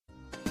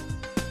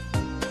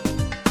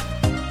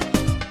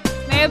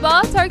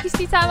Merhaba, Turkish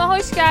Tea Time'a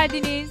hoş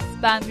geldiniz.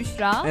 Ben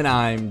Büşra. And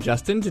I'm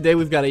Justin. Today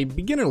we've got a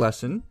beginner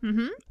lesson.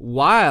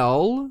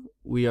 While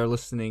we are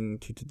listening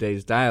to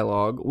today's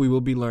dialogue, we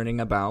will be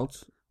learning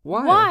about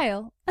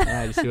while.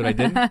 You see what I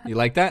did? You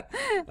like that?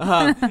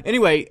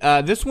 Anyway,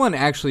 this one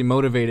actually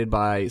motivated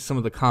by some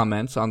of the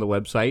comments on the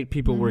website.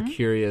 People were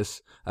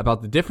curious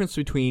about the difference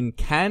between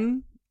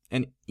can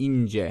and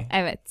ince.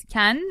 Evet,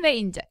 can ve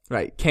ince.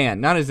 Right, can.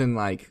 Not as in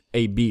like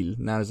a bil,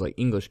 not as like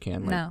English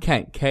can. Like no.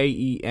 Can,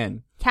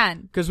 K-E-N.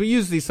 Can. Because we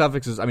use these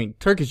suffixes,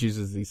 Turkish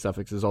uses these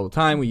suffixes all the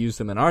time. We use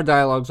them in our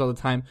dialogues all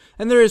the time.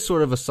 And there is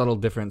sort of a subtle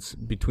difference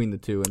between the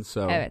two. And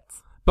so, evet.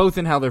 Both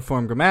in how they're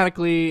formed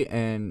grammatically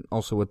and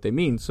also what they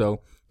mean.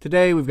 So,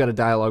 today we've got a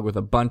dialogue with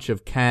a bunch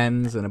of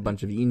cans and a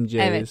bunch of inces.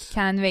 Evet,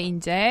 can ve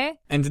ince.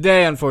 And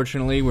today,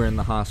 unfortunately, we're in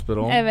the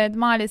hospital. Evet,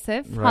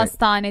 maalesef. Right.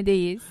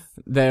 Hastanedeyiz.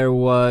 There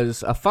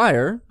was a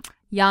fire.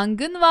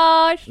 Yangın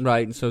var.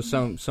 Right, and so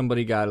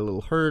somebody got a little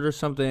hurt or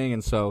something,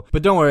 and so...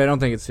 But don't worry, I don't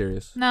think it's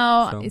serious.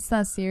 No, it's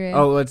not serious.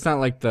 Oh, it's not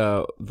like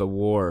the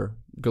war,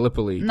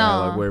 Gallipoli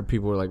dialogue, where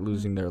people were like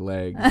losing their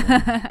legs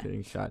and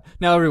getting shot.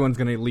 Now everyone's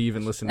going to leave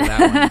and listen to that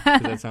one,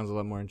 because that sounds a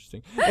lot more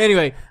interesting.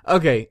 Anyway,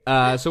 okay,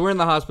 so we're in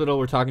the hospital,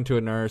 we're talking to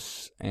a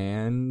nurse,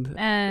 and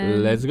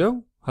let's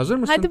go. Hazır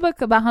mısın? Hadi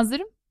bakalım, ben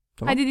hazırım.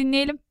 Tamam. Hadi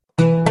dinleyelim.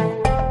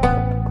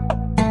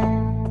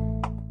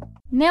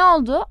 Ne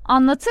oldu?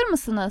 Anlatır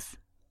mısınız?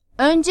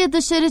 Önce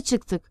dışarı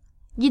çıktık.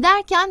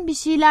 Giderken bir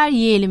şeyler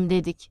yiyelim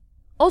dedik.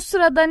 O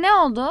sırada ne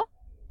oldu?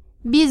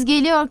 Biz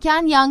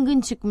geliyorken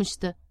yangın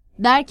çıkmıştı.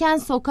 Derken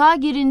sokağa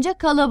girince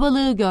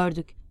kalabalığı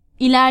gördük.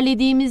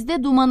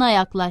 İlerlediğimizde dumana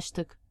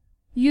yaklaştık.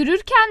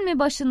 Yürürken mi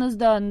başınız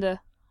döndü?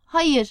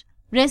 Hayır,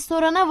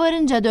 restorana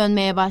varınca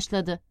dönmeye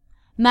başladı.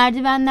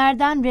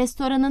 Merdivenlerden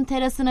restoranın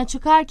terasına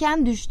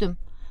çıkarken düştüm.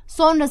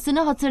 Sonrasını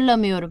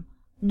hatırlamıyorum.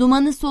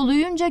 Dumanı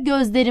soluyunca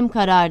gözlerim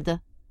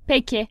karardı.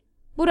 Peki,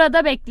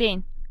 burada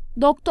bekleyin.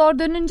 Doktor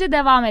dönünce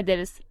devam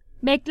ederiz.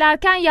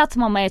 Beklerken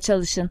yatmamaya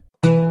çalışın.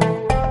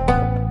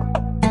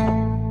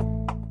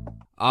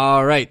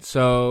 All right,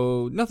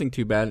 so nothing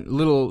too bad. A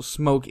little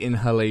smoke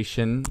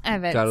inhalation.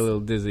 Evet. Got a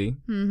little dizzy.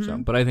 So,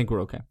 but I think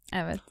we're okay.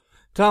 Evet.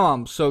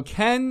 Tamam, so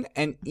can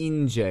and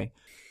ince.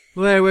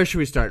 Where should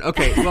we start?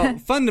 Okay, well,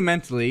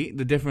 fundamentally,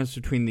 the difference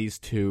between these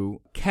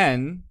two,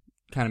 can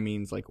kind of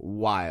means like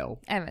while.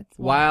 Evet.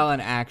 While an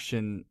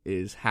action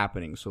is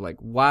happening. So like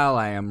while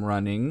I am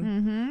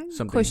running,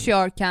 something.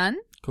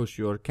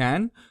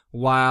 Koşuyorken.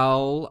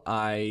 While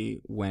I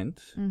went.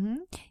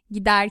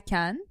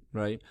 Giderken.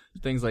 Right?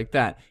 Things like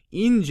that.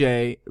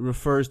 Ince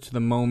refers to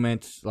the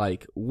moment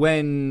like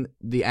when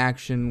the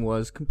action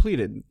was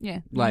completed.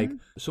 Yeah. Like,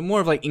 so more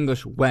of like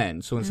English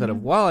when. So instead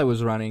of while I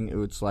was running,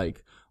 it's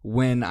like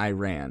when I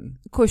ran.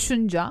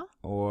 Koşunca.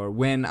 Or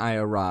when I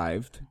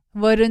arrived.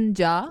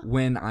 Varınca.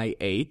 When I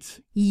ate.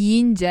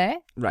 Yiyince.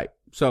 Right.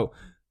 So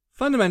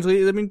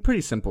fundamentally, I mean,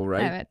 pretty simple,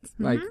 right? Evet.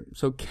 Like,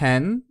 so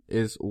can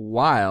is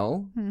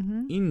while.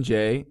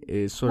 Ince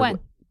is sort of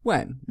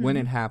when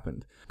it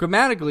happened.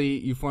 Grammatically,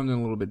 you form them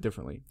a little bit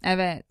differently.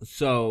 Evet.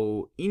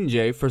 So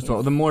ince, first of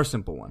all, the more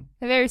simple one.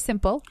 Very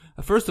simple.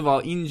 First of all,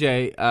 ince,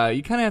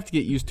 you kind of have to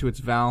get used to its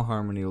vowel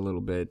harmony a little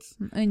bit.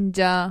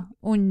 Unca,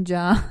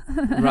 unca.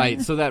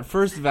 Right. So that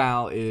first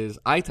vowel is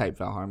I-type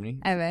vowel harmony.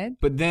 Evet.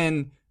 But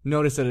then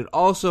notice that it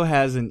also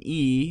has an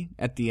E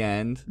at the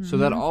end, so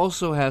that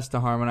also has to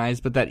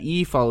harmonize, but that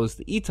E follows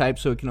the E-type,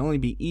 so it can only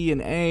be E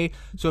and A.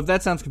 So if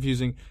that sounds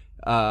confusing,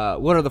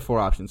 what are the four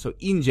options? So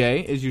ince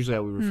is usually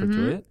how we refer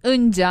to it.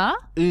 Unca.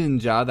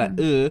 Unca,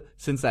 that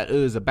since that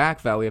is a back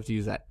vowel, we have to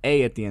use that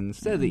A at the end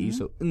instead of the E,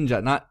 so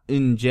unca, not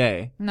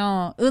unce.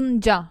 No,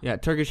 unca. Yeah,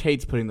 Turkish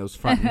hates putting those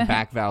front and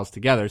back vowels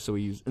together, so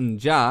we use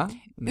unca.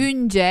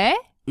 Unce.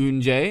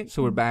 Unce,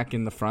 so we're back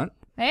in the front.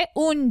 Ve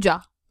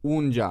unca.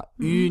 Unca.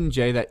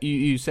 Unce, that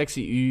ü,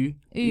 sexy ü.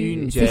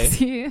 Unce.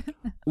 Sexy.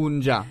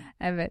 Unca.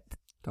 Evet.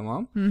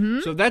 Tamam.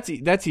 So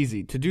that's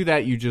easy. To do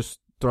that, you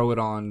just throw it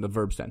on the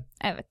verb stem.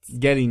 Evet.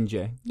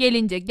 Gelince.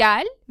 Gelince,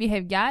 gel. We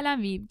have gel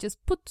and we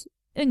just put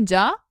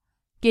unca.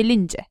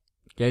 Gelince.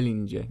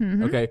 Gelince.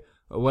 Okay.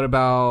 What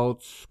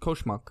about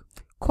koşmak?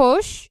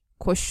 Koş.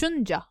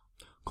 Koşunca.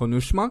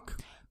 Konuşmak.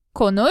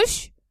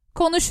 Konuş.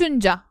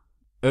 Konuşunca.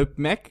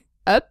 Öpmek.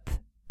 Öp.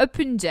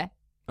 Öpünce.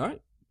 All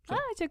right.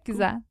 Çok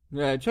güzel.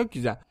 Yeah, çok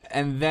güzel.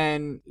 And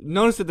then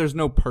notice that there's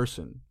no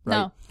person, right?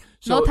 No.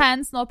 So, no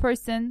tense, no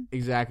person.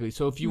 Exactly.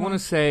 So if you want to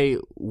say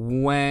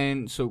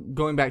when, so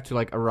going back to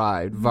like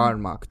arrived,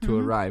 varmak, to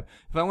arrive.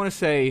 If I want to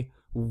say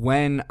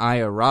when I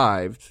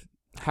arrived,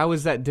 how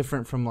is that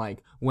different from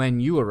like when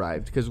you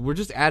arrived? Because we're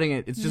just adding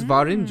it. It's just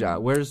varınca.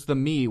 Where's the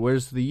me?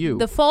 Where's the you?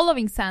 The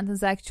following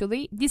sentence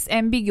actually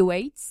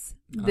disambiguates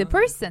the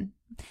person.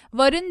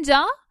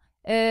 Varınca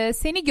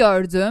seni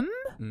gördüm.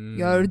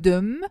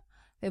 Gördüm.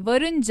 Ve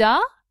varınca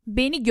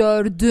beni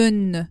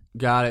gördün.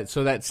 Got it.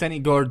 So that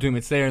seni gördüm,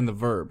 it's there in the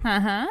verb.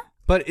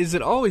 But is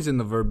it always in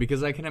the verb?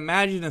 Because I can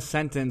imagine a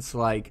sentence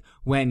like,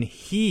 when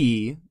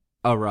he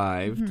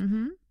arrived,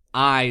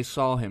 I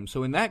saw him.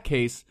 So in that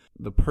case,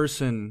 the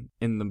person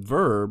in the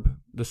verb,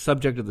 the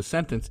subject of the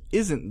sentence,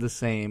 isn't the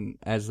same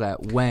as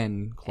that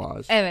when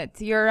clause. Evet,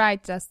 you're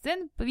right,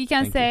 Justin. We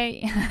can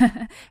say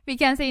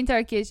in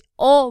Turkish,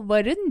 o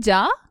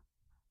varınca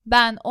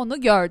ben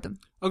onu gördüm.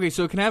 Okay,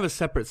 so it can have a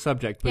separate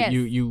subject, but yes.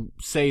 you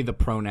say the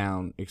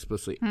pronoun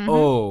explicitly.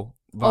 O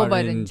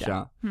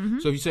varınca.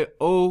 So if you say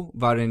o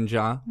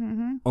varınca,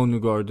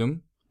 onu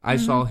gördüm, I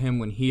saw him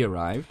when he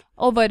arrived.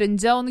 O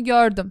varınca onu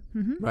gördüm.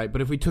 Right,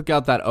 but if we took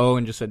out that o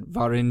and just said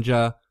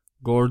varınca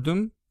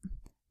gördüm.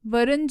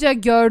 Varınca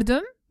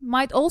gördüm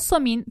might also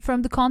mean,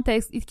 from the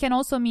context, it can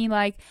also mean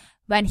like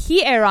when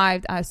he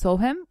arrived, I saw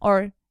him,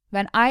 or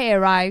when I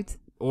arrived.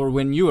 Or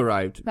when you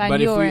arrived.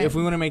 But if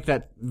we want to make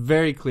that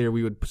very clear,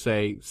 we would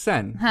say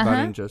sen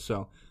varınca.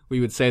 So we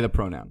would say the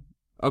pronoun.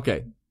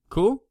 Okay,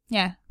 cool?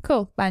 Yeah,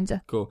 cool, bence.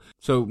 Cool.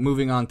 So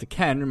moving on to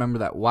can, remember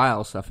that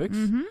while suffix.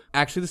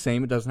 Actually the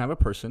same, it doesn't have a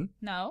person.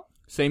 No.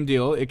 Same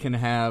deal, it can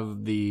have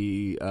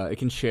it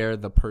can share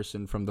the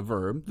person from the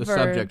verb, the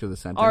subject of the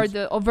sentence. Or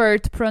the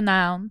overt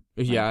pronoun.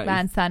 Yeah. Like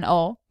ben, sen,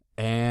 o.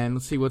 And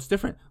let's see what's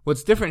different.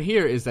 What's different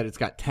here is that it's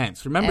got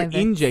tense. Remember,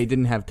 ince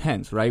didn't have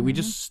tense, right? We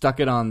just stuck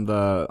it on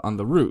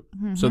the root.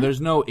 So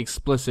there's no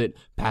explicit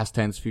past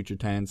tense, future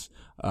tense,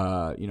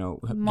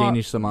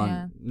 geniş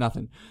zaman,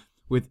 nothing.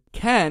 With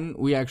can,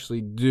 we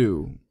actually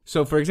do.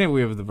 So, for example,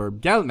 we have the verb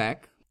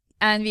gelmek.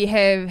 And we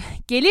have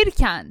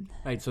gelirken.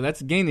 Right, so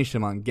that's geniş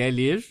zaman.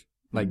 Gelir,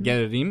 like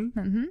gelirim,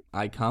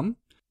 I come.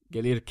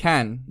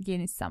 Gelirken.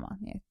 Geniş zaman,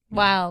 yes.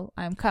 While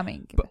I'm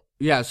coming.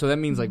 Yeah, so that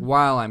means like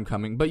while I'm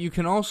coming. But you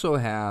can also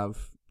have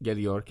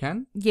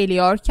geliyorken.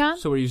 Geliyorken.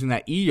 So we're using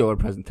that iyor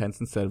present tense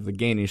instead of the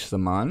geniş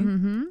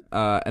zaman.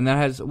 And that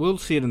has, we'll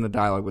see it in the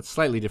dialogue with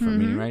slightly different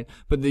meaning, right?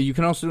 But you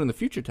can also do it in the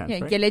future tense,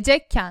 right?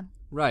 Gelecekken.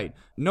 Right.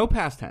 No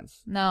past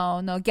tense.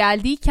 No.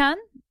 Geldiyken,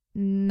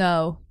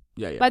 no.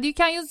 Yeah. But you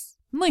can use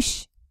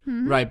mış.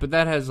 Right, but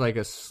that has like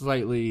a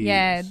slightly...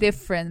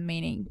 different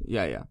meaning.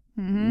 Yeah.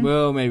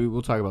 Well, maybe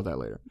we'll talk about that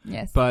later.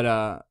 Yes.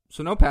 But,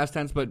 so no past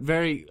tense, but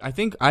I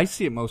think I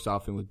see it most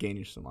often with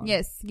geniş zaman.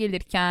 Yes,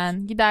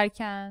 gelirken,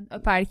 giderken,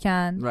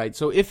 öperken. Right,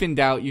 so if in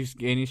doubt, use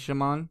geniş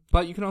zaman,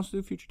 but you can also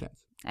do future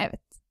tense. Evet.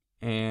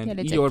 And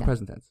iyor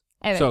present tense.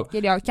 Evet, so,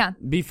 geliyorken.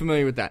 Be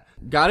familiar with that.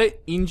 Got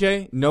it?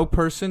 Ince, no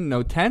person,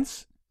 no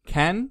tense.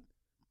 Can,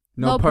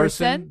 no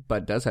person,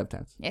 but does have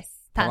tense. Yes,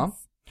 tense. Tamam?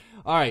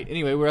 All right,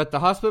 anyway, we're at the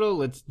hospital.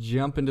 Let's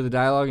jump into the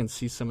dialogue and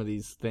see some of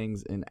these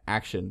things in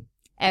action.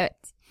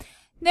 Evet.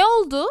 Ne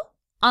oldu?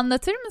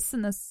 Anlatır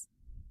mısınız?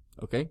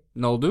 Okay,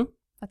 ne oldu?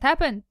 What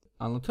happened?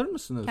 Anlatır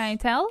mısınız? Can you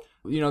tell?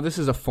 This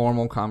is a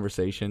formal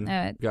conversation.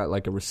 Evet. You got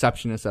like a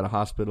receptionist at a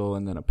hospital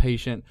and then a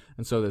patient.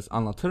 And so there's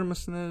anlatır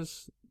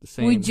mısınız? The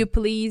same. Would you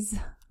please?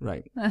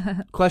 Right.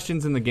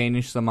 Questions in the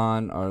geniş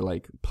zaman are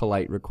like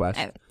polite requests.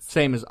 Evet.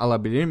 Same as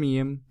alabilir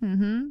miyim?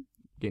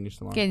 Geniş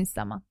zaman. Geniş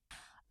zaman.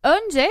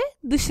 Önce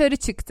dışarı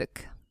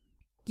çıktık.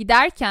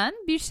 Giderken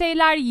bir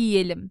şeyler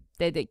yiyelim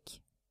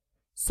dedik.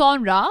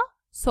 Sonra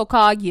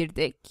sokağa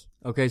girdik.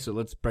 Okay, so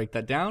let's break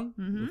that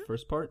down. The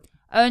first part.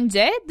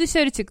 Önce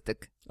dışarı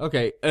çıktık.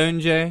 Okay,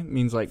 önce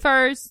means like...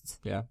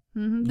 First. Yeah.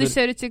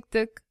 Dışarı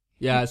çıktık.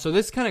 Yeah, so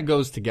this kind of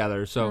goes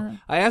together. So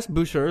I asked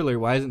Busha earlier,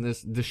 why isn't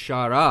this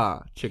dışarı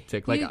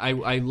çıktık? Like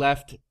I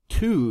left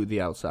to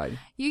the outside.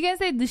 You can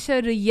say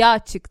dışarıya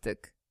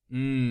çıktık.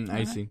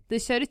 I see.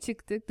 Dışarı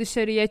çıktık,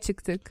 dışarıya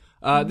çıktık.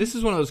 This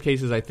is one of those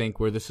cases, I think,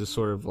 where this is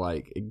sort of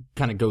like, it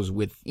kind of goes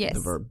with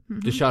the verb.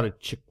 Dışarı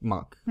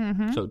çıkmak.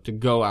 So to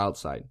go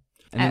outside.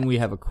 And then we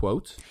have a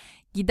quote.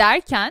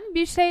 Giderken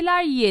bir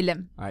şeyler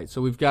yiyelim. All right,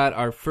 so we've got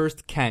our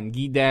first can,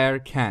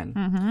 giderken.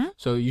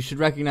 So you should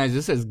recognize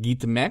this as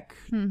gitmek,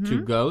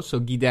 to go. So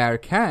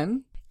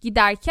giderken.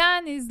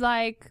 Giderken is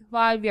like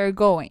while we are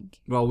going.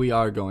 Well, we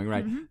are going,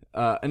 right?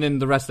 And then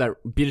the rest of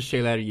that, bir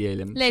şeyler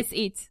yiyelim. Let's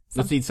eat.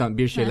 Let's eat something.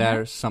 Bir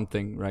şeyler,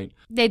 something, right?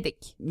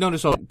 Dedik.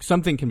 Notice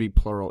something can be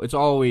plural. It's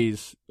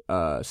always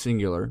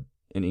singular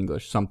in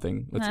English.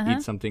 Something. Let's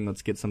eat something.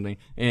 Let's get something.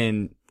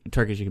 In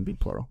Turkish, it can be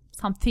plural.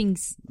 Some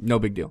things. No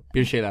big deal.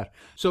 Bir şeyler.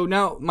 So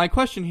now, my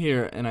question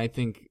here, and I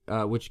think,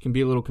 which can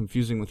be a little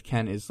confusing with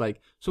Ken, is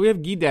like, so we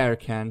have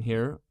giderken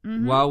here,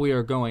 while we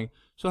are going.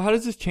 So how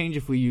does this change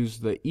if we use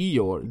the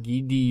iyor,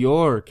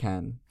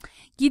 gidiyorken?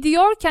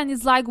 Gidiyorken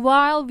is like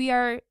while we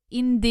are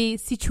in the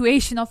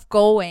situation of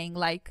going.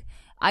 Like,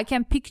 I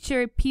can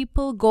picture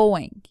people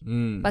going.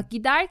 But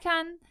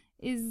giderken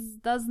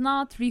does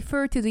not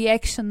refer to the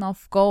action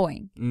of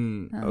going.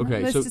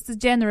 Okay, That's so just a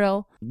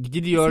general.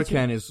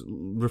 Gidiyorken is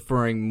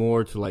referring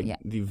more to like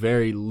the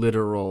very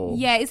literal.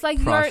 Yeah, it's like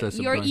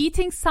you're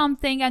eating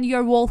something and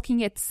you're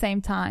walking at the same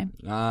time.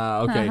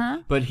 Okay.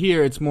 But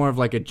here it's more of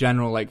like a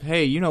general, like,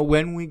 hey,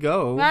 when we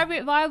go,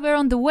 while we're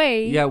on the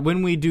way. Yeah,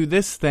 when we do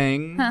this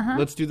thing,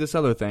 let's do this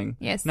other thing.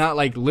 Yes. Not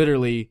like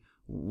literally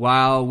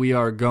while we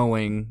are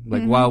going,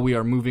 like while we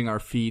are moving our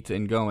feet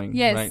and going.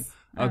 Yes. Right.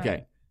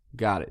 Okay.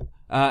 Got it.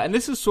 And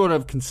this is sort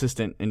of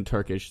consistent in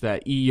Turkish,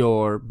 that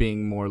iyor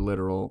being more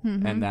literal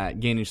and that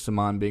geniş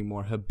zaman being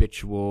more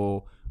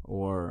habitual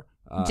or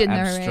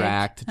generic.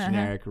 abstract,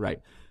 generic,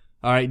 right.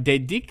 All right,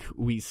 dedik,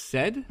 we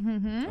said.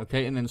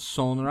 Okay, and then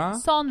sonra.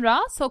 Sonra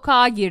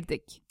sokağa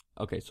girdik.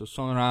 Okay, so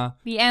sonra.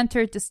 We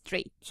entered the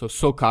street. So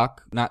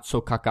sokak, not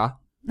sokaka.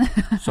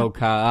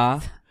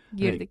 Sokağa.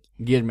 Girdik.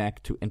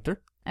 Girmek, to enter.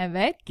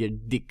 Evet.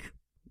 Girdik.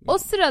 O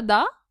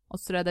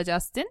sırada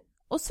Justin.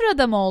 O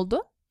sırada mı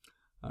oldu?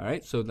 All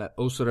right, so that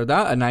o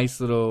sırada, a nice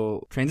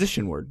little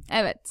transition word.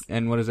 Evet.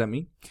 And what does that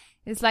mean?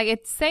 It's like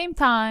at the same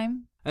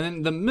time. And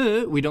then the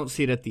m, we don't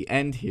see it at the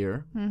end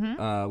here.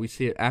 We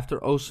see it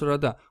after o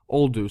sırada,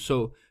 oldu.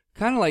 So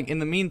kind of like in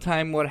the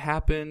meantime, what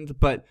happened?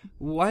 But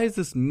why is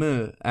this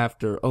m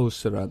after o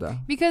sırada?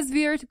 Because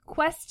we are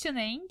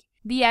questioning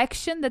the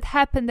action that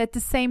happened at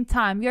the same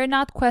time. We are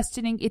not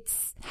questioning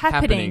it's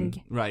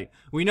happening. Right.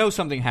 We know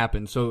something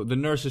happened. So the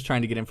nurse is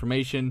trying to get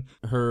information.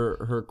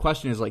 Her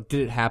question is like,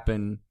 did it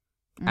happen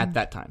at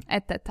that time?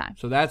 At that time.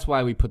 So that's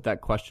why we put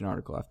that question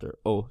article after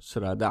o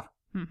sırada.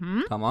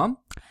 Tamam.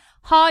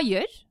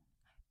 Hayır.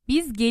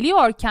 Biz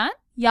geliyorken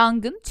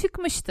yangın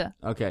çıkmıştı.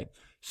 Okay.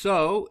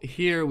 So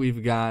here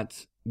we've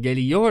got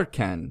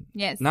geliyorken.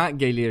 Yes. Not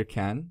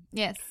gelirken.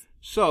 Yes.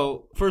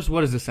 So first,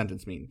 what does this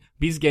sentence mean?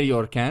 Biz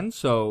geliyorken.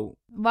 So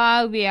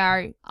while we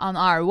are on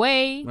our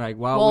way, right,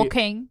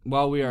 walking.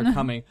 While we are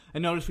coming.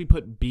 And notice we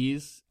put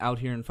biz out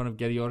here in front of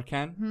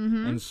geliyorken.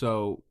 And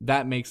so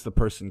that makes the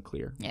person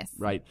clear. Yes.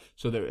 Right?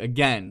 So there,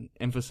 again,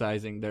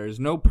 emphasizing there is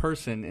no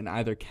person in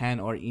either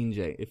can or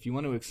ince. If you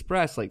want to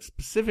express, like,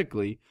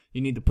 specifically, you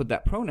need to put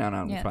that pronoun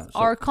out in front. So,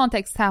 our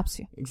context helps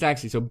you.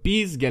 Exactly. So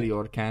biz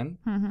geliyorken,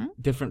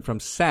 different from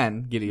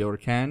sen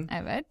geliyorken.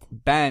 Evet.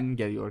 Ben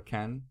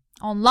geliyorken.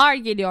 Onlar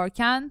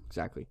geliyorken.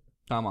 Exactly.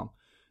 Tamam.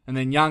 And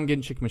then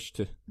yangın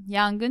çıkmıştı.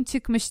 Yangın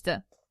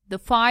çıkmıştı. The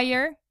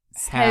fire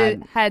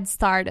had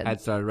started. Had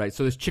started, right.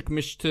 So this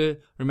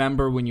çıkmıştı,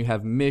 remember when you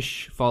have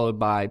miş followed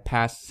by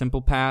past,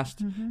 simple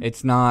past,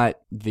 it's not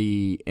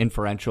the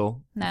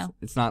inferential. No.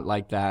 It's not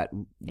like that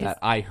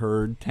I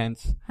heard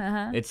tense.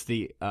 It's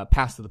the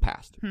past of the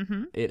past.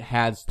 It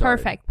had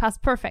started. Perfect.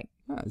 Past perfect.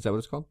 Is that what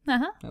it's called?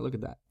 Look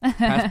at that.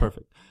 Past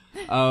perfect.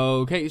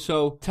 Okay,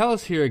 so tell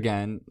us here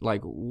again,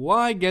 like,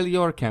 why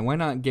geliyorken? Why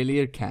not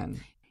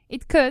gelirken?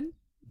 It could.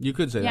 You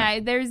could say that. Yeah,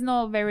 there is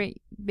no very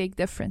big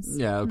difference.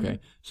 Yeah, okay.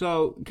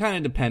 So kind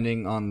of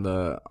depending on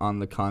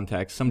the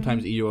context.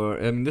 Sometimes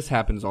this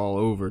happens all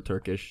over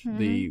Turkish.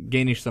 The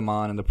geniş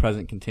zaman and the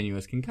present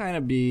continuous can kind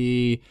of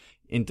be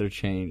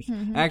interchanged.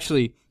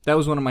 Actually, that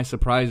was one of my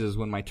surprises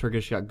when my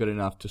Turkish got good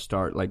enough to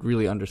start like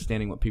really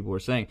understanding what people were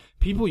saying.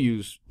 People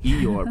use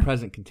or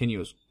present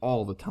continuous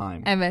all the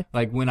time. Evet.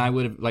 Like when I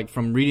would have, like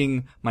from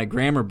reading my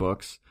grammar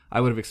books, I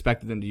would have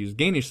expected them to use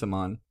geniş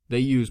zaman. They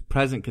use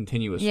present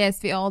continuous.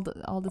 Yes, we all the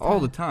time. All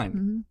the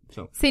time.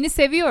 So seni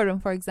seviyorum,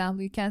 for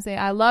example. You can say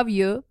I love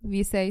you.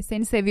 We say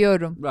seni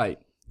seviyorum. Right.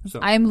 So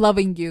I'm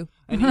loving you.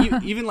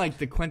 And even like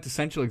the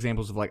quintessential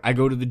examples of like I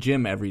go to the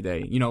gym every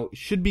day,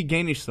 should be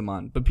geniş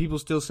zaman, but people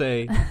still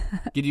say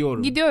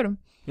gidiyorum. Gidiyorum.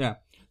 Yeah.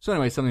 So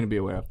anyway, something to be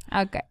aware of.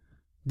 Okay.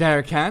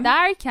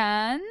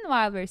 Derken,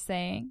 while we're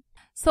saying,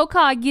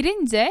 sokağa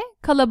girince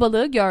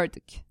kalabalığı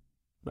gördük.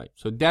 Right.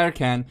 So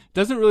derken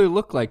doesn't really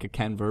look like a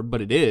can verb,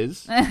 but it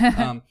is.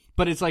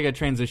 But it's like a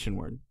transition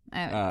word.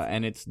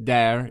 And it's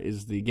der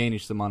is the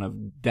geniş zaman of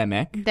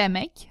demek.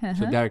 Demek.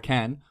 So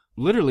derken,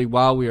 literally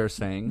while we are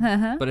saying,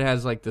 but it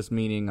has like this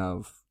meaning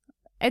of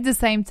at the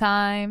same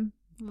time.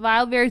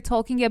 While we're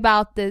talking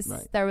about this,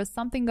 there was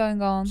something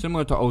going on.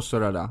 Similar to o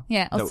sırada.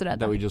 Yeah, o sırada.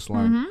 That we just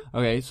learned.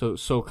 Okay, so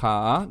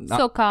sokağa.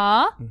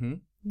 Sokağa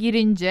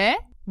girince.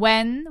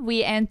 When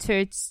we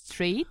entered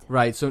street.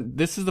 Right, so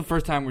this is the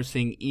first time we're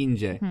seeing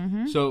ince.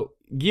 So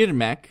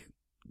girmek,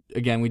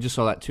 again, we just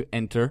saw that to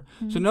enter.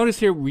 So notice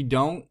here we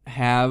don't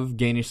have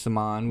geniş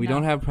zaman. We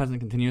don't have present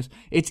continuous.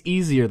 It's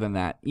easier than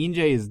that. Ince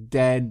is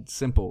dead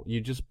simple. You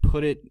just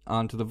put it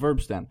onto the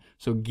verb stem.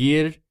 So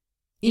gir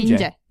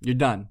ince. You're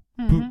done.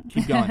 Boop,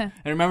 keep going.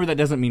 And remember, that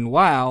doesn't mean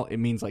while. It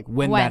means like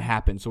when that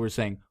happened. So we're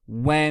saying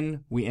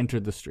when we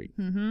entered the street.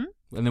 And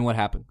then what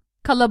happened?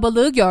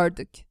 Kalabalığı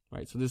gördük.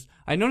 Right, so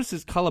I notice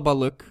this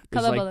kalabalık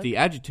is like the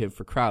adjective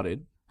for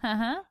crowded,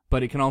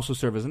 but it can also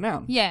serve as a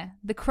noun. Yeah,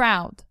 the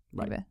crowd.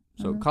 Right.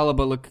 So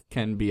kalabalık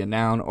can be a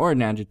noun or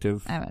an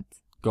adjective. Evet.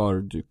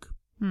 Gördük.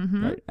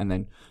 Right, and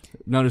then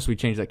notice we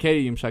changed that K to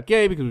yumuşak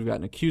G because we've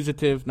got an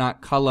accusative,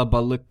 not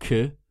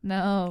kalabalık.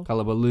 No.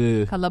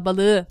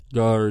 Kalabalığı.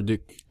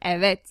 Gördük.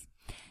 Evet.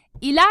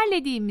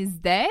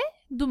 İlerlediğimizde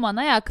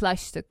dumana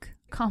yaklaştık.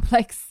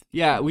 Complex.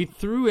 Yeah, we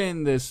threw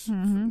in this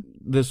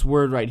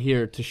word right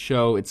here to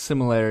show its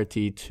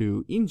similarity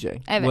to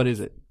ince. Evet. What is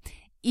it?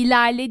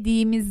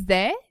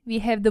 İlerlediğimizde, we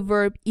have the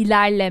verb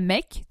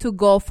ilerlemek, to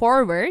go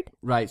forward.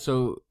 Right,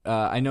 so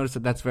I noticed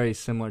that that's very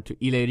similar to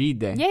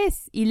ileride.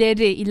 Yes,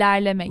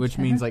 ilerlemek. Which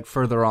means like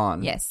further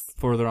on. Yes.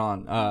 Further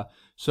on.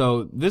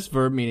 So this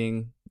verb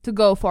meaning to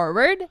go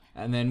forward.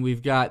 And then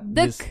we've got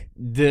this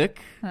dık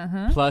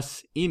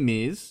plus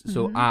imiz,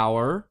 so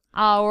our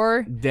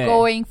de.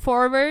 Going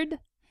forward.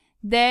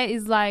 De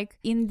is like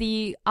in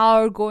the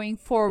our going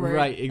forward.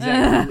 Right,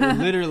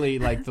 exactly. Literally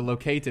like the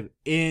locative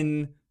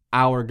in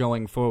our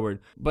going forward.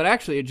 But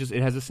actually,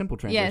 it has a simple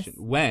translation. Yes.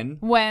 When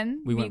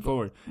we went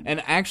forward.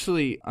 And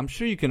actually, I'm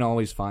sure you can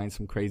always find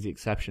some crazy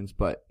exceptions,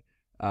 but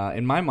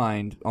in my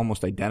mind,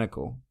 almost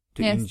identical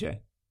to ince.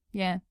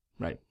 Yeah.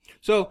 Right.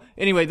 So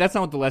anyway, that's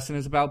not what the lesson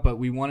is about, but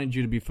we wanted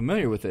you to be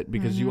familiar with it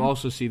because you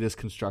also see this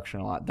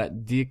construction a lot.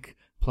 That dik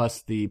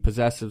plus the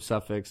possessive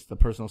suffix, the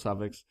personal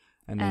suffix,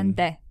 and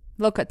de.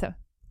 Locative.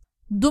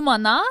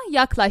 Dumana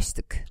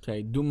yaklaştık.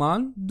 Okay,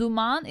 duman.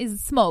 Duman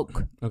is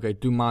smoke. Okay,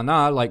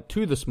 dumana, like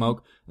to the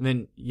smoke, and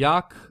then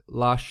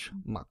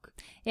yaklaşmak.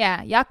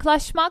 Yeah,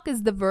 yaklaşmak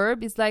is the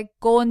verb. It's like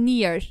go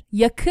near.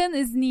 Yakın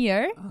is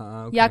near.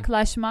 Okay.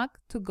 Yaklaşmak,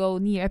 to go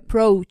near,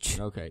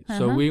 approach. Okay,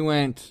 so we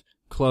went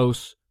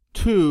close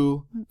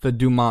to the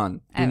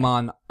duman.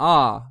 Dumana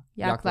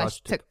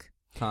yaklaştık.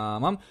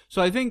 Tamam.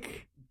 So I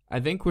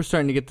think we're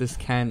starting to get this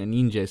can and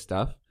ince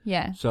stuff.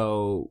 Yeah.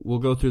 So we'll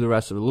go through the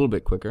rest of it a little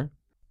bit quicker.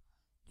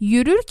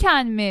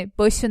 Yürürken mi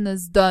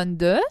başınız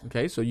döndü?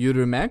 Okay, so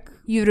yürümek.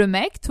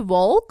 Yürümek, to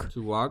walk.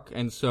 To walk.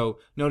 And so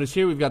notice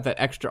here we've got that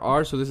extra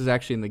R, so this is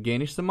actually in the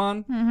geniş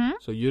zaman.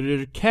 So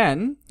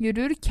yürürken.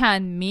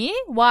 Yürürken mi,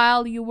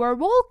 while you were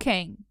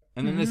walking.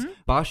 And then this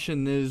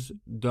başınız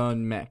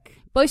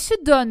dönmek.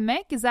 Başı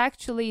dönmek is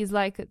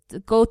like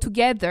go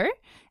together.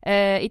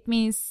 It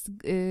means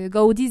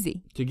go dizzy.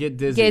 To get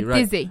dizzy, get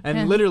right. dizzy.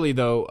 And literally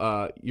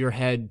though, your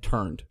head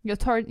turned. Your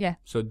turn, yeah.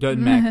 So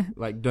dönmek,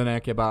 like döner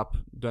kebap,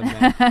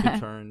 dönmek, to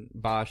turn,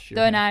 baş.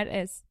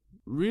 Döner is.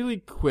 Really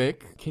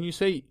quick, can you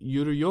say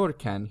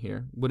yürüyorken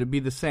here? Would it be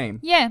the same?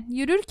 Yeah,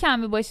 yürürken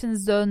mi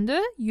başınız döndü?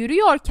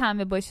 Yürüyorken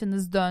mi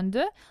başınız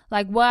döndü?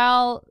 Like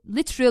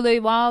literally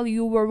while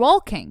you were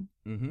walking.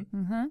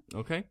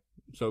 Okay,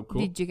 so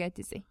cool. Did you get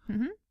dizzy?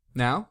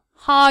 Now?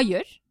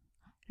 Hayır.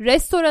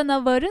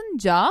 Restorana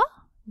varınca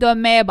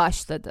dönmeye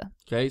başladı.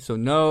 Okay, so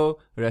no,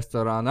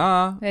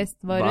 restorana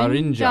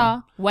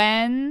varınca.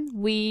 When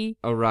we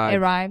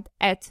arrived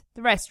at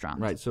the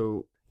restaurant. Right,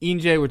 so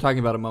ince, we're talking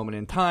about a moment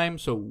in time.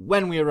 So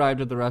when we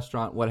arrived at the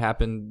restaurant, what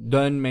happened?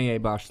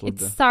 Dönmeye başladı.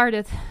 It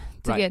started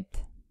to get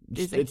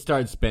dizzy. It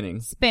started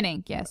spinning.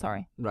 Spinning, yeah,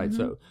 sorry. Right,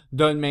 so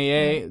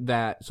dönmeye,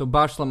 so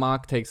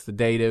başlamak takes the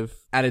dative,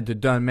 added to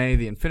dönme,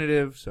 the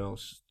infinitive, so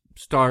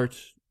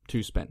start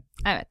to spin.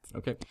 Evet.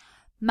 Okay.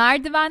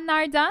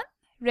 Merdivenlerden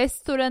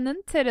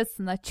restoranın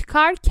terasına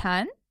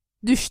çıkarken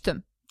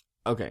düştüm.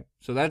 Okay,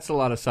 so that's a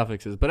lot of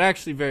suffixes, but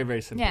actually very,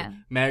 very simple. Yeah.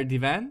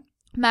 Merdiven.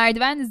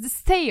 Merdiven is the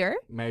stair.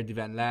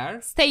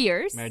 Merdivenler.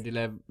 Stairs.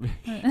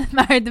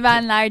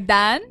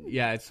 Merdivenlerden.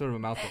 Yeah, it's sort of a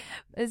mouthful.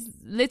 It's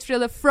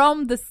literally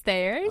from the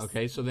stairs.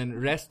 Okay, so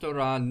then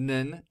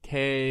restoranın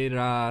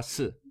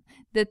terası.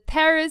 The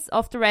terrace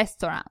of the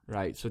restaurant.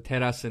 Right, so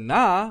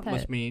terasına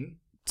must mean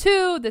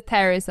to the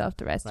terrace of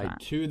the restaurant.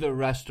 Right, to the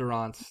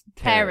restaurant's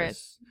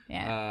terrace.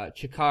 Yeah.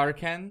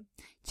 Çıkarken.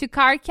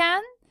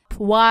 Çıkarken,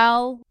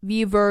 while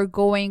we were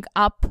going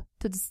up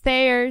to the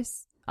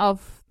stairs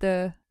of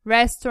the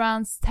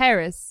restaurant's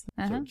terrace.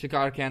 So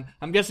çıkarken.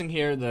 I'm guessing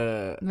here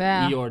the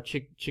e or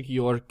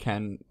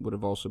çıkıyorken would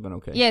have also been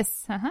okay.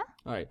 Yes. All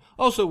right.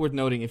 Also worth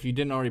noting, if you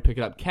didn't already pick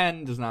it up,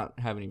 ken does not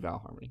have any vowel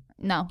harmony.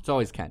 No. It's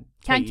always ken.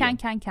 Can.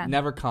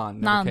 Never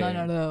con.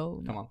 Never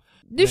No. Come on.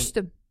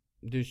 Düştüm.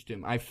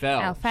 Düştüm. I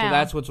fell. So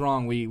that's what's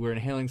wrong. We were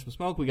inhaling some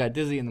smoke. We got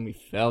dizzy and then we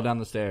fell down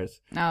the stairs.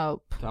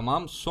 Nope.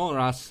 Tamam.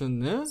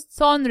 Sonrasını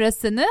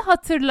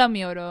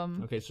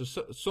hatırlamıyorum. Okay, so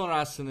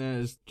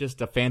sonrasını is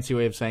just a fancy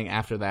way of saying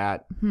after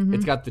that.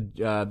 It's got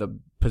the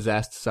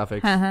possessed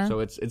suffix. So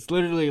it's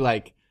literally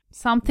like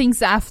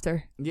something's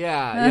after.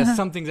 Yeah,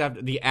 something's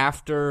after the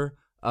after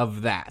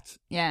of that.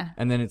 Yeah.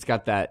 And then it's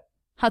got that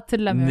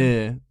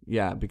hatırlamıyorum.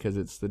 Yeah, because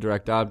it's the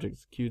direct object.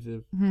 It's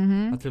accusative.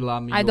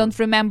 Hatırlamıyorum. I don't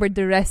remember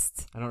the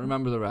rest. I don't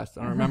remember the rest.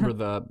 I don't remember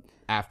the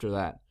after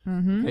that.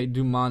 Okay,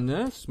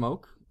 dumanı,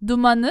 smoke.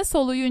 Dumanı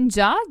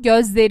soluyunca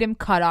gözlerim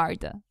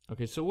karardı.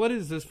 Okay, so what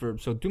is this verb?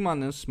 So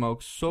dumanı,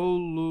 smoke,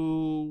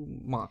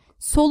 solumak.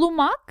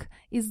 Solumak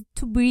is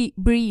to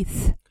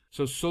breathe.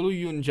 So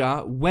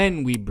soluyunca,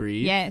 when we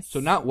breathe. Yes. So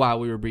not while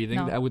we were breathing.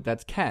 No.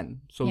 That's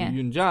can.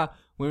 Soluyunca,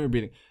 when we were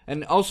breathing.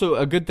 And also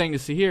a good thing to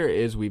see here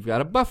is we've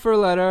got a buffer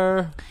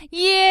letter.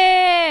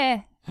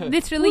 Yeah.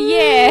 Literally,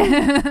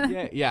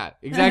 yeah. Yeah,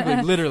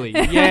 exactly. Literally.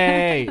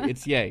 Yay.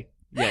 It's yay.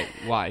 Yay.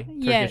 Y.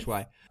 Turkish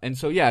Y. And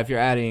so, yeah, if you're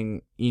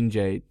adding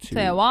ince to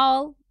a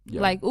vowel,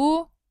 like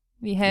u,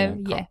 we have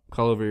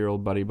call over your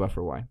old buddy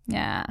buffer Y.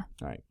 Yeah.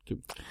 All right.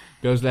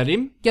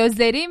 Gözlerim.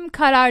 Gözlerim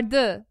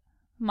karardı.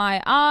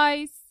 My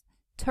eyes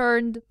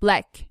turned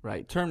black.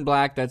 Right. Turn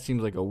black, that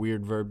seems like a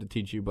weird verb to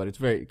teach you, but it's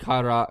very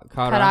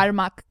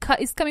kararmak.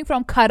 It's coming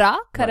from kara.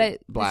 Kara right.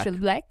 Black.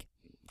 Black.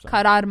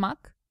 Kararmak.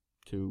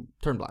 To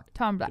turn black.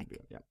 Turn black.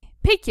 Yeah.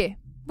 Peki.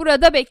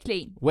 Burada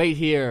bekleyin. Wait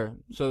here.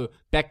 So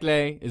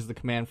bekle is the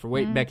command for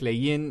wait.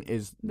 Bekleyin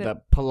is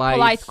the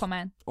polite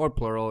command. Or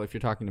plural if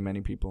you're talking to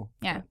many people.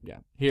 Yeah. Yeah.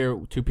 Here,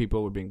 two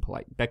people were being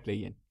polite.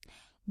 Bekleyin.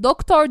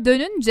 Doktor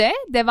dönünce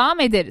devam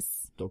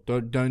ederiz.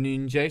 Doktor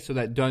dönünce, so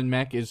that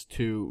dönmek is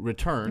to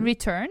return.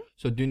 Return.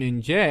 So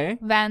dönünce,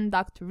 when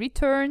doctor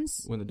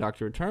returns. When the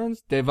doctor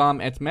returns.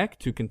 Devam etmek,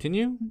 to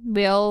continue.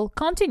 Will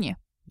continue.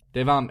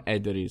 Devam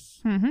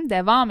ederiz.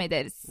 Devam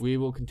ederiz. We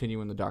will continue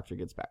when the doctor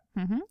gets back.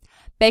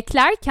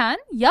 Beklerken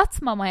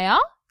yatmamaya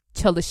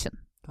çalışın.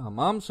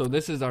 Tamam. So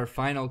this is our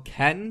final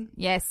ken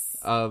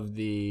of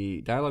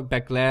the dialogue.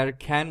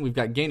 Beklerken, we've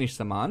got geniş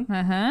zaman.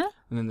 And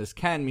then this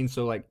ken means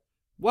so like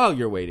while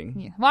you're waiting.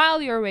 Yeah.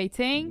 While you're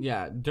waiting.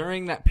 Yeah,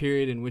 during that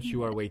period in which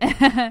you are waiting.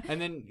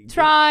 And then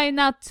try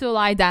not to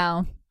lie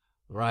down.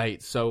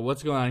 Right. So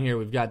what's going on here?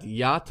 We've got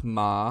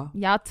yatma.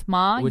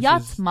 Yatma, which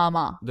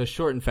yatmama. Is the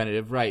short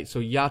infinitive, right. So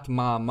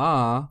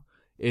yatmama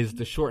is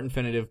the short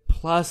infinitive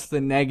plus the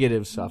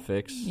negative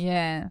suffix.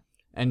 Yeah.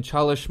 And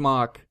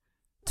çalışmak.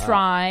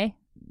 Try.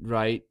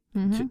 Right.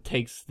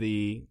 Takes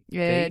the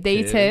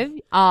dative.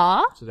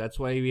 A. So that's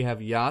why we have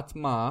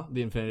yatma,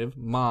 the infinitive,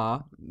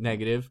 ma,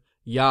 negative,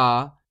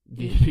 ya,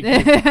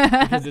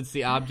 because it's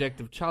the object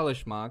of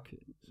çalışmak.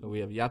 So we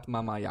have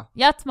yatmamaya.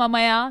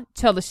 Yatmamaya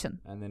çalışın.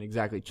 And then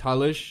exactly,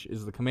 çalış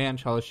is the command,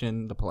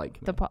 çalışın, the polite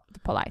command. The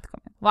polite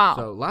command. Wow.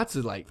 So lots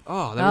of like,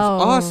 that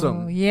was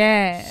awesome.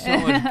 Yeah. So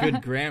much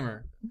good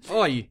grammar.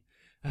 Okay.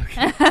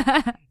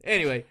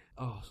 Anyway,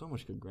 so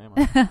much good grammar.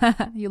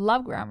 You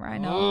love grammar, I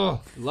know.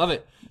 Oh, love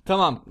it.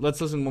 Tamam,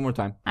 let's listen one more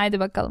time. Haydi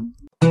bakalım.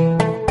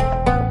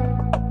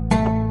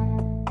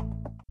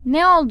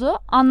 Ne oldu?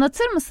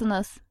 Anlatır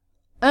mısınız?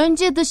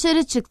 Önce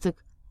dışarı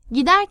çıktık.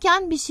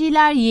 Giderken bir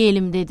şeyler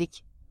yiyelim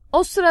dedik.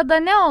 O sırada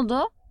ne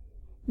oldu?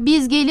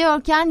 Biz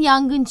geliyorken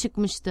yangın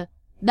çıkmıştı.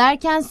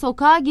 Derken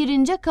sokağa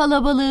girince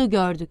kalabalığı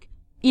gördük.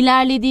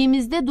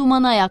 İlerlediğimizde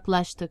dumana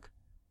yaklaştık.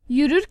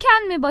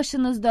 Yürürken mi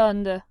başınız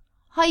döndü?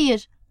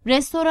 Hayır,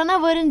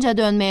 restorana varınca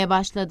dönmeye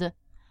başladı.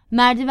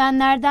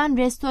 Merdivenlerden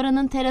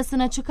restoranın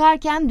terasına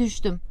çıkarken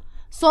düştüm.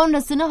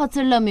 Sonrasını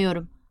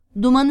hatırlamıyorum.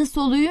 Dumanı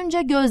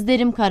soluyunca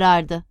gözlerim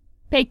karardı.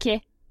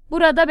 Peki,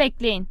 burada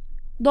bekleyin.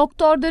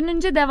 Doktor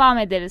dönünce devam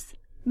ederiz.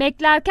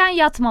 Beklerken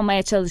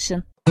yatmamaya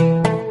çalışın.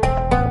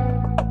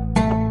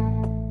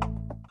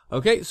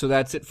 Okay, so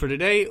that's it for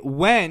today.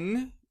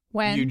 When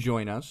you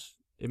join us,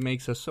 it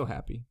makes us so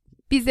happy.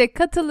 Bize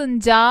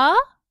katılınca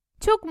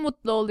çok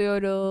mutlu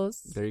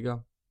oluyoruz. There you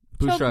go.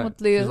 Çok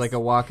mutluyuz. She's like a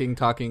walking,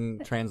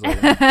 talking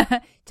translator.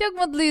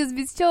 Çok mutluyuz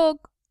biz,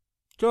 çok.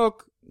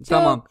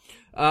 Tamam.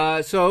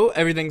 So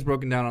everything's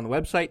broken down on the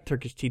website,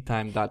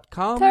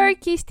 turkishteatime.com.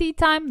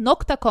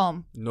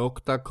 turkishteatime.com.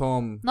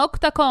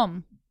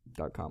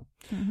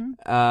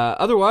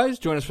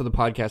 Otherwise, join us for the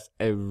podcast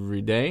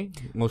every day,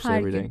 mostly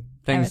every day.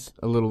 Things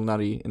a little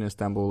nutty in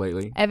Istanbul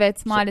lately.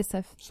 Evet,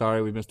 maalesef.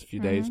 Sorry we missed a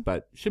few days,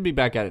 but should be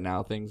back at it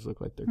now. Things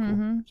look like they're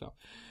cool. So,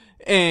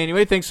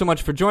 anyway, thanks so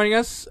much for joining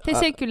us.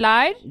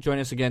 Teşekkürler. Join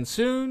us again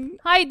soon.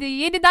 Haydi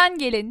yeniden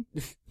gelin.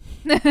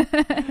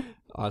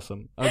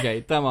 Awesome.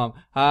 Okay, tamam.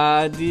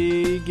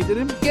 Hadi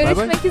gidelim.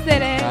 Görüşmek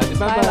üzere. Hadi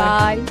bye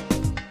bye.